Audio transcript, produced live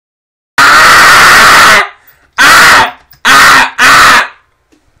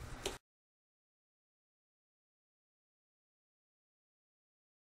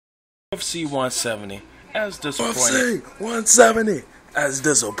UFC 170, as disappointing. UFC 170, as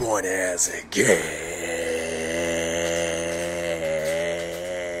disappointing as it gets.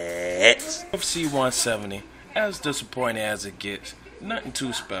 UFC 170, as disappointing as it gets. Nothing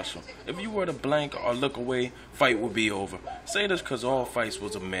too special. If you were to blink or look away, fight would be over. Say this because all fights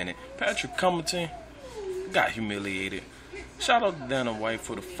was a minute. Patrick Cummington got humiliated. Shout out to Dana White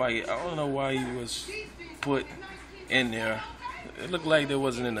for the fight. I don't know why he was put in there. It looked like they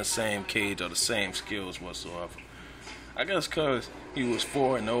wasn't in the same cage or the same skills whatsoever. I guess because he was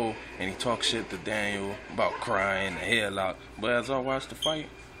 4-0 and he talked shit to Daniel about crying the hell out. But as I watched the fight,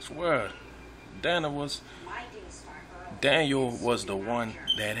 I swear, Daniel was the one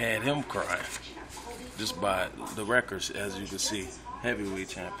that had him crying. Just by the records, as you can see, heavyweight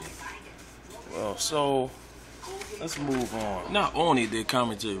champion. Well, so let's move on. Not only did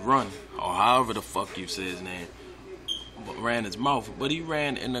commentary run, or however the fuck you say his name, ran his mouth, but he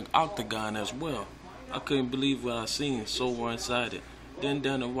ran in the octagon as well. I couldn't believe what I seen, so one-sided. Then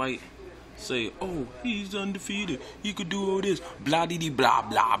Dana White say, "Oh, he's undefeated. He could do all this. Blah dee blah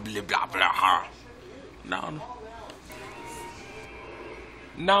blah blah blah blah."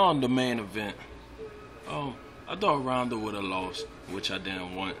 Now on the main event, I thought Ronda would have lost, which I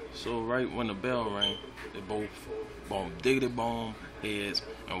didn't want. So right when the bell rang, they both diggity bomb heads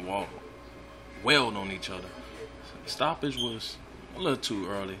and wailed on each other. Stoppage was a little too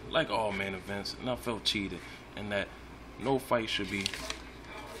early, like all main events, and I felt cheated, and that no fight should be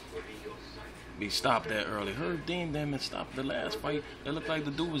stopped that early. Herb Dean damn it stopped the last fight. It looked like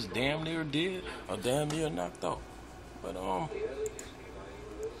the dude was damn near dead or damn near knocked out. But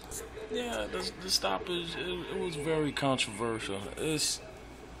yeah, the stoppage it was very controversial. It's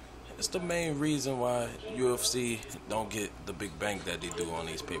the main reason why UFC don't get the big bank that they do on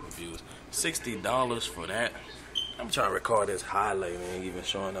these pay-per-views. $60 for that. I'm trying to record this highlight and ain't even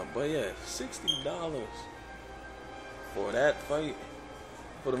showing up. But yeah, $60 for that fight,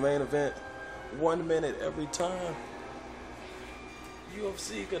 for the main event, 1 minute every time.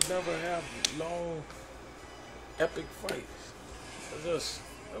 UFC could never have long, epic fights.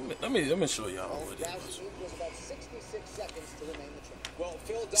 Let me show y'all what it was.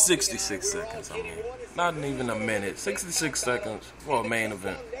 66 seconds, I mean. Not even a minute. 66 seconds for a main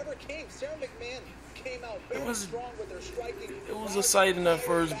event. It was a sighting at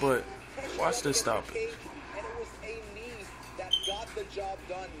first, but watch this stoppage. And it was a knee that got the job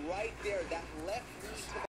done right there. That left knee to